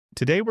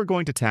Today we're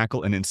going to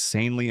tackle an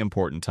insanely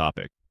important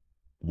topic: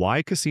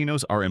 why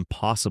casinos are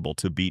impossible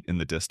to beat in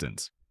the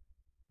distance.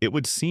 It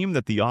would seem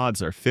that the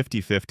odds are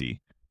 50-50,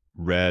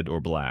 red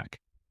or black.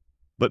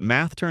 But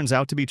math turns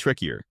out to be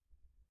trickier.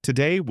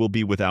 Today we'll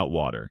be without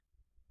water.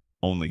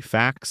 Only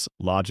facts,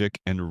 logic,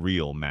 and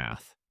real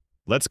math.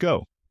 Let's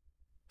go.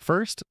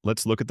 First,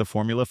 let's look at the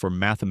formula for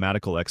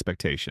mathematical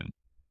expectation.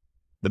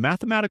 The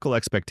mathematical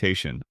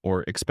expectation,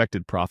 or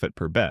expected profit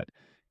per bet,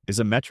 is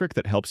a metric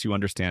that helps you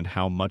understand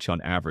how much on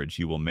average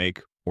you will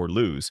make or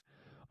lose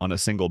on a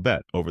single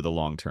bet over the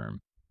long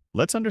term.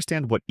 Let's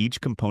understand what each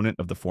component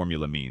of the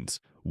formula means.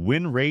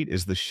 Win rate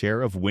is the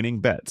share of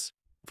winning bets.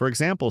 For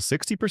example,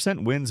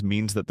 60% wins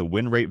means that the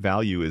win rate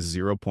value is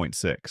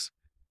 0.6.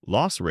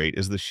 Loss rate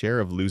is the share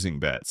of losing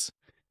bets.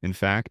 In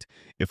fact,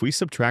 if we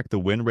subtract the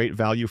win rate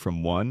value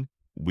from 1,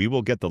 we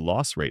will get the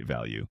loss rate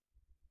value.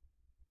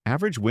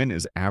 Average win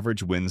is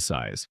average win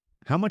size,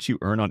 how much you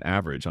earn on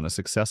average on a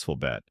successful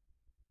bet.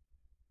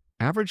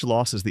 Average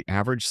loss is the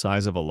average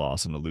size of a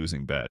loss on a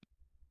losing bet.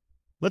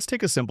 Let's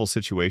take a simple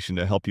situation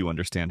to help you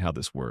understand how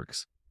this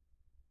works.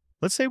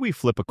 Let's say we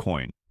flip a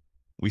coin.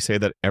 We say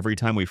that every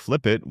time we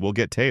flip it, we'll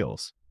get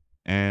tails,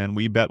 and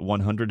we bet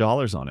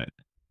 $100 on it.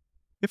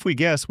 If we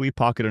guess, we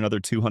pocket another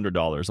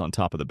 $200 on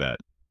top of the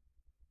bet.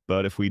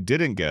 But if we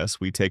didn't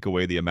guess, we take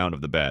away the amount of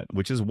the bet,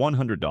 which is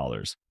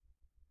 $100.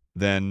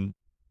 Then,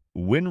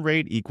 win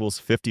rate equals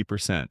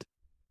 50%,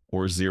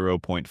 or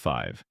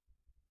 0.5.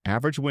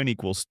 Average win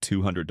equals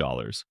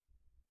 $200.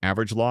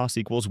 Average loss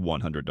equals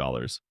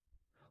 $100.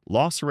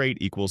 Loss rate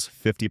equals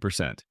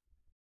 50%.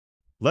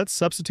 Let's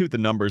substitute the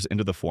numbers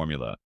into the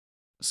formula.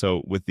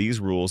 So, with these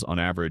rules, on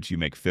average, you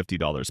make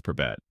 $50 per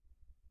bet.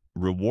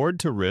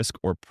 Reward to risk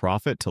or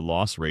profit to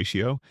loss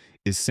ratio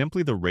is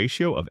simply the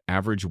ratio of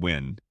average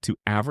win to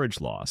average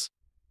loss.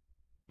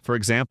 For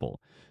example,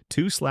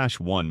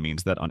 2/1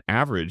 means that on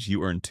average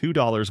you earn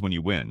 $2 when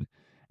you win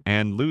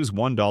and lose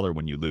 $1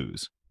 when you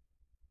lose.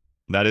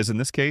 That is, in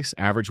this case,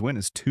 average win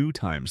is 2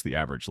 times the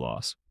average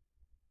loss.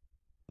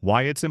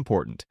 Why it's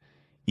important: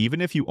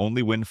 even if you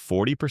only win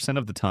 40%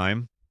 of the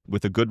time,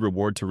 with a good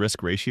reward to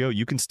risk ratio,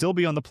 you can still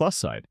be on the plus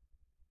side.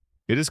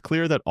 It is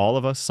clear that all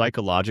of us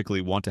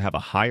psychologically want to have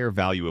a higher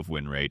value of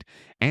win rate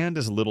and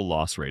as little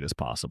loss rate as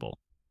possible.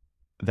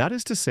 That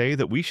is to say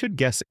that we should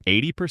guess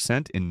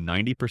 80% in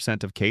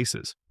 90% of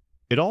cases.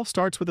 It all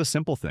starts with a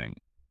simple thing.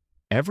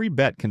 Every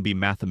bet can be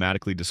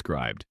mathematically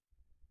described.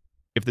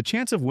 If the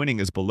chance of winning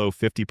is below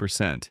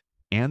 50%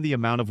 and the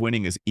amount of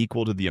winning is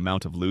equal to the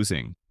amount of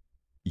losing,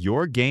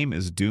 your game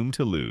is doomed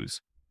to lose.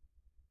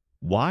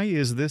 Why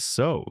is this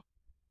so?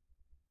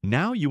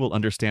 Now you will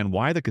understand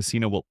why the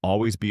casino will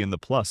always be in the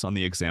plus on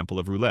the example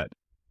of roulette.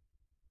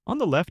 On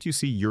the left you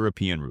see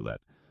European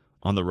roulette.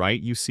 On the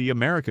right you see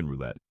American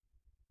roulette.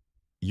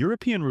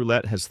 European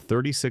roulette has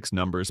 36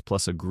 numbers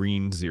plus a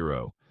green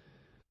 0.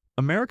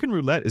 American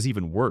roulette is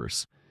even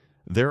worse.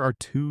 There are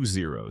 2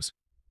 zeros.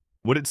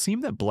 Would it seem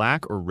that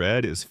black or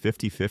red is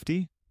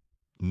 50-50?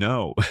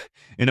 No.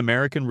 In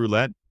American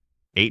roulette,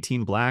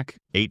 18 black,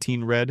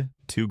 18 red,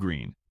 2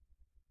 green.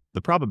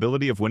 The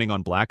probability of winning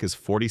on black is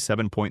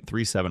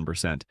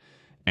 47.37%,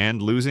 and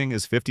losing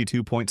is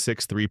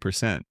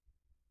 52.63%.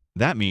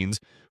 That means,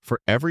 for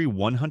every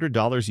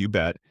 $100 you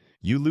bet,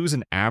 you lose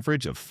an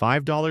average of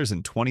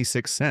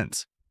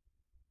 $5.26.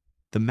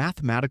 The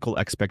mathematical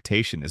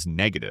expectation is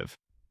negative.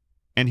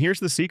 And here's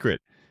the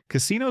secret: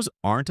 casinos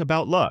aren't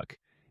about luck.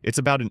 It's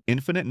about an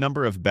infinite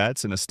number of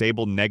bets and a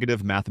stable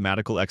negative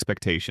mathematical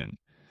expectation.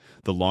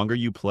 The longer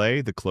you play,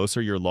 the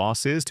closer your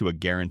loss is to a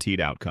guaranteed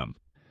outcome.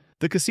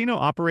 The casino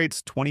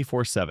operates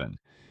 24/7.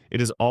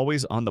 It is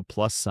always on the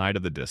plus side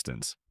of the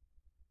distance.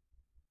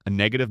 A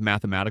negative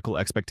mathematical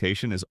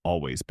expectation is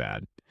always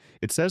bad.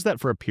 It says that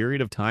for a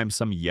period of time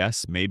some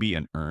yes may be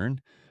an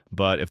earn,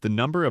 but if the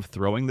number of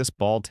throwing this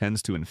ball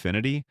tends to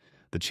infinity,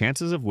 the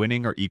chances of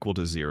winning are equal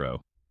to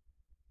 0.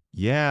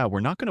 Yeah, we're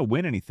not going to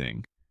win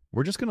anything.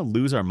 We're just going to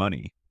lose our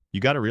money. You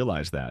got to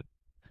realize that.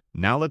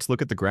 Now let's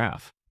look at the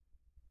graph.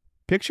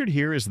 Pictured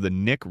here is the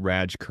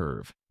Nick-Raj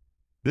curve.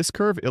 This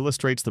curve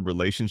illustrates the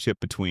relationship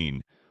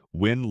between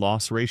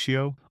win-loss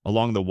ratio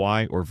along the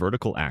y or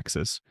vertical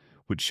axis,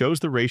 which shows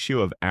the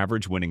ratio of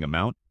average winning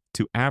amount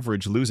to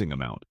average losing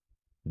amount,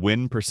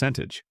 win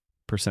percentage,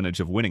 percentage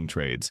of winning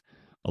trades,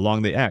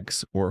 along the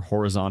x or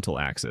horizontal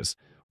axis.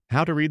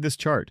 How to read this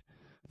chart?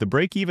 The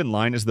break-even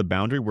line is the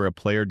boundary where a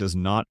player does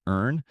not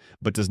earn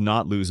but does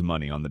not lose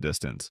money on the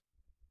distance.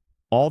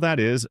 All that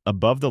is,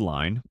 above the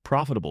line,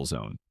 profitable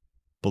zone.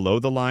 Below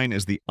the line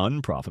is the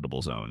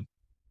unprofitable zone.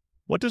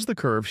 What does the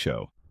curve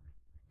show?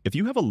 If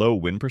you have a low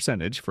win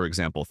percentage, for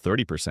example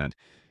 30%,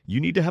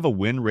 you need to have a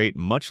win rate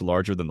much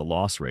larger than the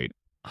loss rate,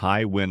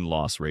 high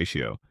win-loss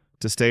ratio,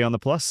 to stay on the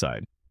plus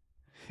side.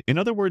 In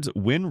other words,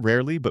 win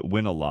rarely but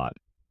win a lot.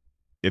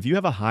 If you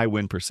have a high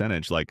win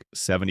percentage like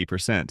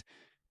 70%,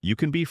 you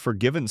can be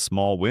forgiven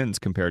small wins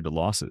compared to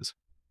losses.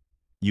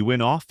 You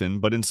win often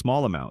but in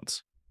small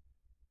amounts.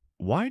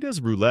 Why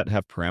does roulette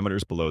have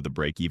parameters below the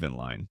break-even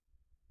line?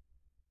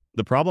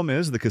 The problem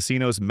is the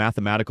casino's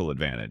mathematical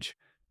advantage,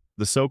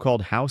 the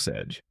so-called house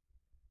edge.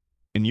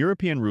 In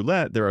European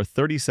roulette, there are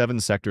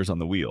 37 sectors on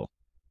the wheel,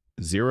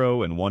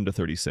 0 and 1 to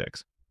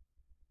 36.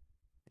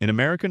 In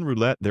American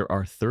roulette, there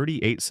are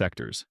 38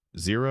 sectors,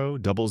 0,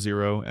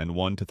 00, and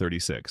 1 to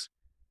 36.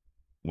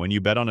 When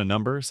you bet on a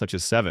number, such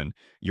as 7,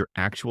 your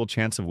actual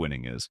chance of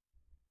winning is,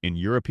 in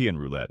European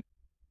roulette,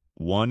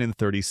 1 in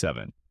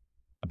 37,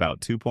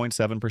 about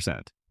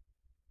 2.7%.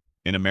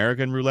 In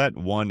American roulette,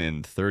 1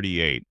 in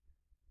 38,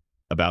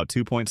 about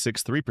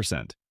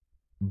 2.63%.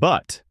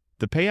 But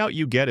the payout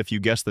you get if you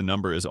guess the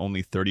number is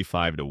only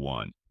 35 to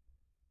 1.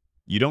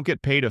 You don't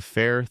get paid a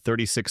fair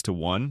 36 to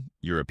 1,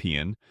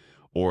 European,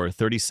 or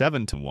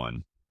 37 to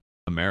 1,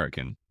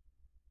 American.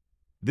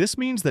 This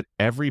means that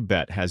every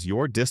bet has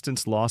your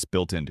distance loss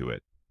built into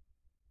it.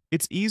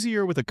 It's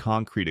easier with a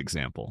concrete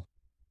example.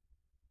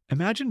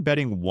 Imagine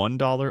betting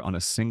 $1 on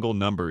a single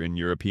number in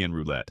European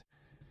roulette.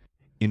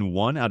 In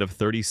 1 out of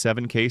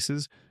 37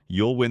 cases,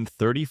 you'll win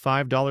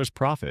 $35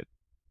 profit.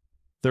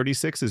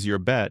 36 is your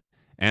bet,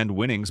 and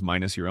winnings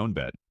minus your own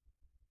bet.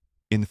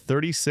 In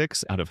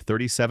 36 out of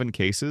 37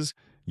 cases,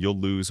 you'll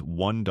lose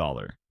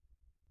 $1.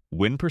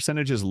 Win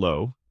percentage is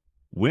low,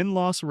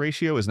 win-loss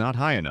ratio is not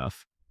high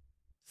enough,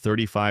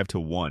 35 to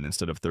 1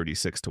 instead of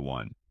 36 to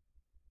 1.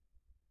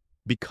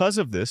 Because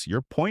of this,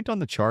 your point on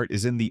the chart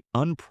is in the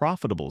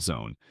unprofitable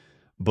zone,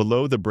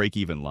 below the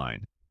break-even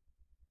line.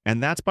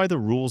 And that's by the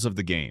rules of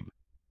the game.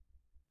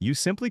 You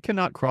simply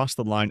cannot cross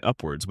the line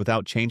upwards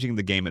without changing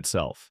the game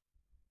itself.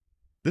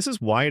 This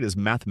is why it is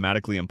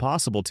mathematically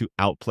impossible to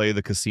outplay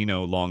the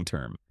casino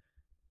long-term.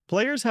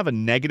 Players have a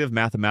negative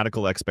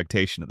mathematical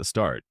expectation at the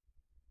start.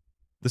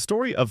 The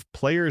story of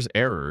player's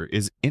error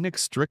is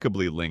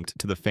inextricably linked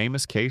to the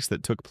famous case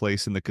that took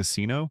place in the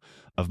casino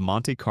of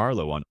Monte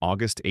Carlo on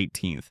August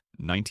 18,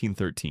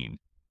 1913.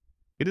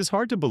 It is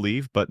hard to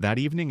believe, but that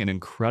evening an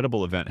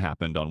incredible event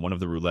happened on one of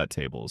the roulette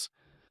tables.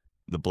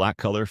 The black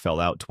color fell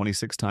out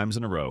 26 times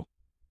in a row.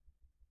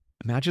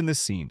 Imagine this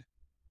scene.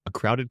 A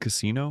crowded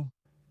casino,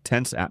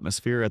 tense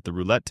atmosphere at the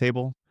roulette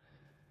table.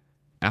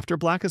 After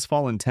black has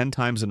fallen 10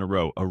 times in a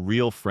row, a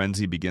real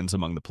frenzy begins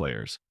among the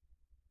players.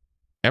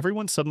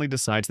 Everyone suddenly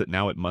decides that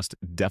now it must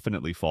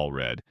definitely fall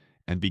red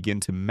and begin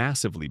to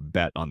massively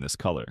bet on this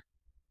color.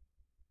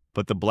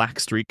 But the black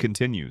streak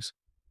continues.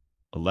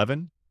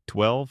 11,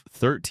 12,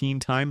 13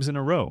 times in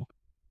a row.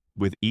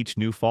 With each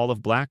new fall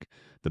of black,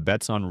 the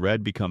bets on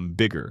red become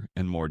bigger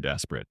and more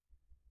desperate.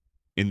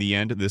 In the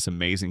end, this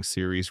amazing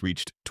series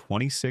reached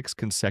 26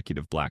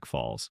 consecutive black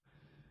falls.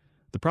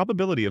 The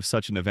probability of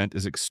such an event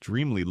is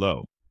extremely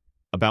low,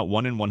 about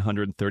 1 in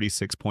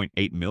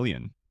 136.8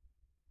 million.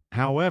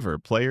 However,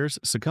 players,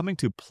 succumbing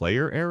to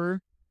player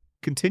error,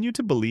 continued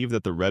to believe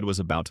that the red was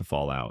about to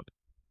fall out.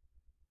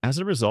 As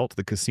a result,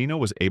 the casino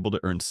was able to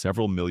earn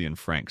several million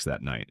francs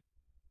that night.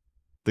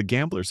 The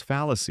gambler's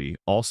fallacy,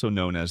 also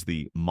known as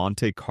the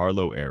Monte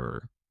Carlo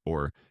error,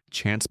 or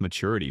chance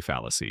maturity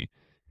fallacy,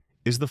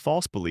 is the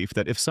false belief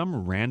that if some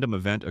random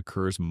event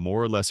occurs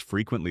more or less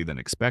frequently than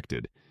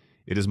expected,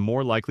 it is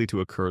more likely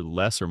to occur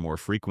less or more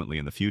frequently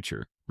in the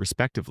future,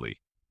 respectively.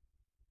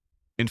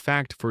 In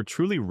fact, for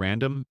truly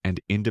random and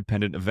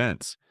independent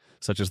events,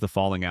 such as the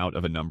falling out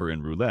of a number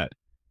in roulette,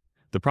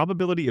 the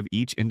probability of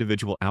each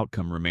individual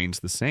outcome remains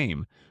the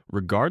same,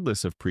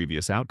 regardless of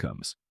previous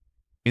outcomes.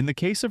 In the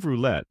case of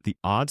roulette, the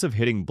odds of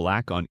hitting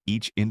black on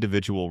each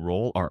individual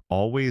roll are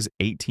always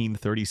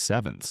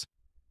 18/37ths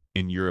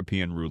in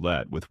European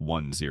roulette with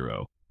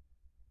 1-0.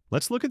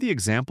 Let's look at the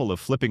example of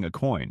flipping a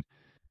coin.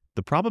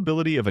 The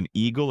probability of an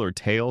eagle or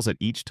tails at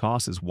each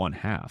toss is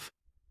 1/2.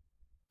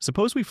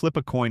 Suppose we flip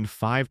a coin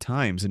 5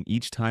 times and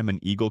each time an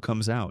eagle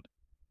comes out.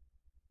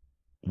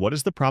 What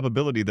is the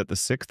probability that the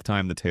 6th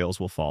time the tails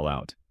will fall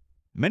out?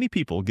 Many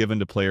people, given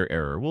to player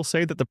error, will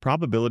say that the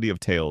probability of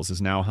tails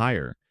is now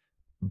higher.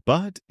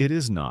 But it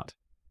is not.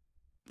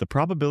 The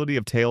probability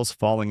of tails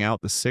falling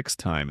out the 6th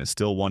time is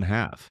still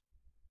 1/2.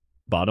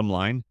 Bottom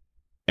line,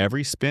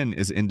 every spin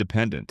is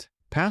independent.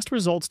 Past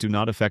results do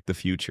not affect the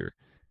future.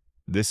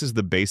 This is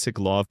the basic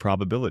law of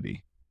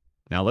probability.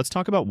 Now let's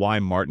talk about why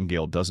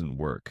Martingale doesn't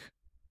work.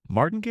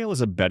 Martingale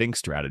is a betting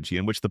strategy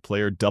in which the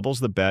player doubles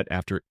the bet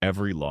after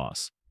every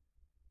loss.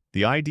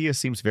 The idea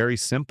seems very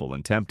simple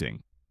and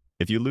tempting.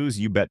 If you lose,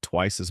 you bet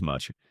twice as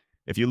much.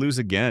 If you lose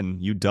again,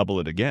 you double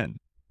it again.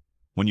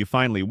 When you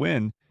finally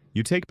win,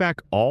 you take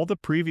back all the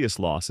previous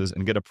losses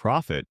and get a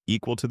profit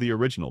equal to the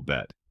original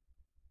bet.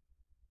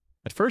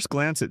 At first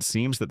glance, it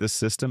seems that this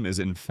system is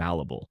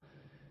infallible.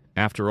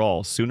 After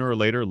all, sooner or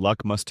later,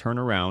 luck must turn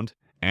around,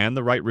 and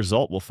the right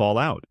result will fall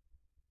out.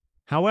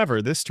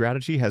 However, this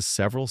strategy has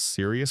several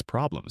serious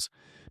problems,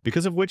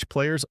 because of which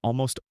players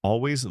almost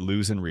always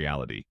lose in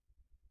reality.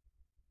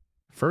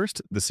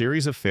 First, the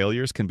series of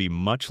failures can be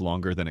much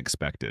longer than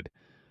expected.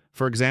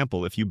 For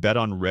example, if you bet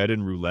on red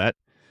in roulette,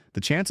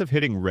 the chance of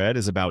hitting red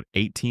is about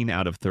 18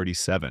 out of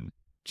 37,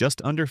 just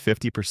under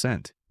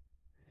 50%.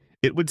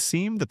 It would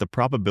seem that the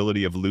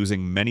probability of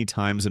losing many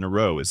times in a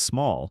row is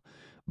small,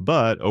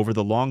 but over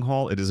the long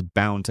haul it is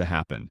bound to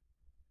happen.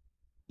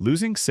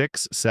 Losing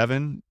 6,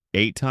 7,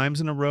 8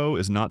 times in a row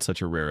is not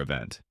such a rare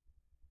event.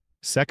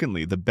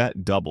 Secondly, the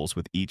bet doubles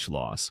with each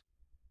loss.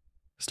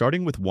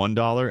 Starting with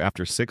 $1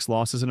 after 6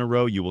 losses in a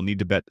row, you will need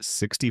to bet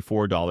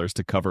 $64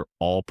 to cover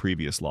all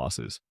previous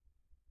losses.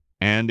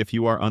 And if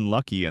you are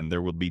unlucky and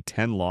there will be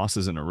 10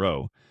 losses in a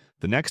row,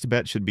 the next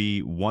bet should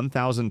be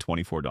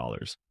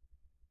 $1,024.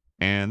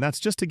 And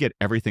that's just to get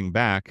everything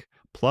back,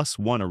 plus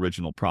one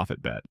original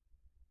profit bet.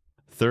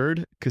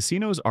 Third,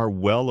 casinos are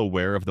well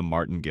aware of the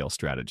martingale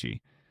strategy.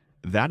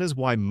 That is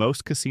why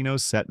most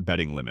casinos set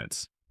betting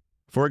limits.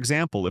 For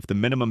example, if the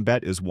minimum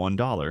bet is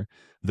 $1,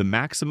 the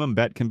maximum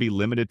bet can be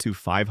limited to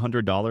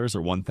 $500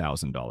 or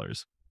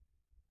 $1,000.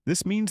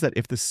 This means that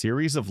if the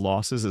series of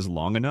losses is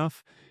long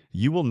enough,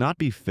 you will not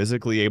be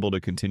physically able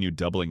to continue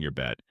doubling your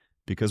bet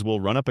because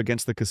we'll run up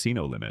against the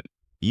casino limit.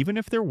 Even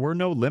if there were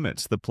no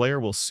limits, the player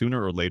will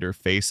sooner or later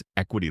face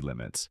equity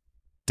limits.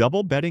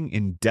 Double betting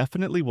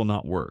indefinitely will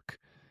not work.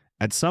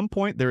 At some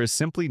point, there is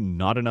simply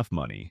not enough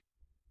money.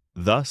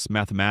 Thus,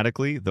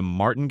 mathematically, the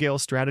martingale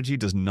strategy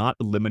does not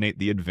eliminate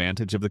the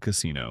advantage of the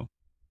casino.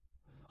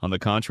 On the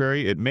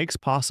contrary, it makes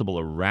possible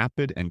a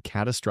rapid and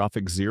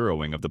catastrophic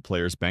zeroing of the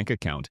player's bank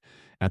account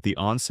at the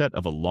onset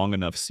of a long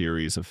enough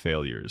series of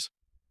failures.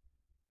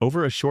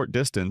 Over a short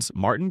distance,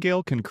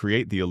 martingale can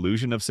create the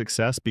illusion of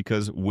success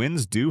because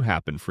wins do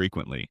happen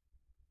frequently.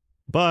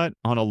 But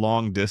on a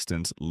long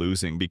distance,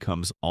 losing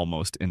becomes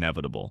almost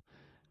inevitable.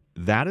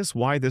 That is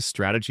why this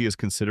strategy is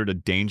considered a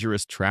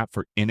dangerous trap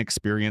for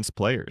inexperienced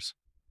players.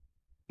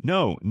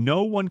 No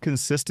one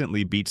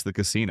consistently beats the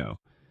casino.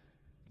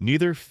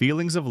 Neither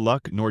feelings of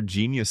luck nor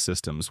genius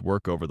systems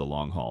work over the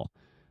long haul.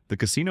 The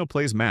casino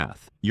plays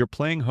math, you're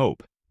playing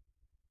hope.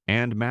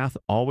 And math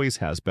always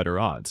has better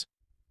odds.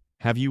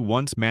 Have you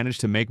once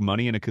managed to make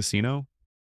money in a casino?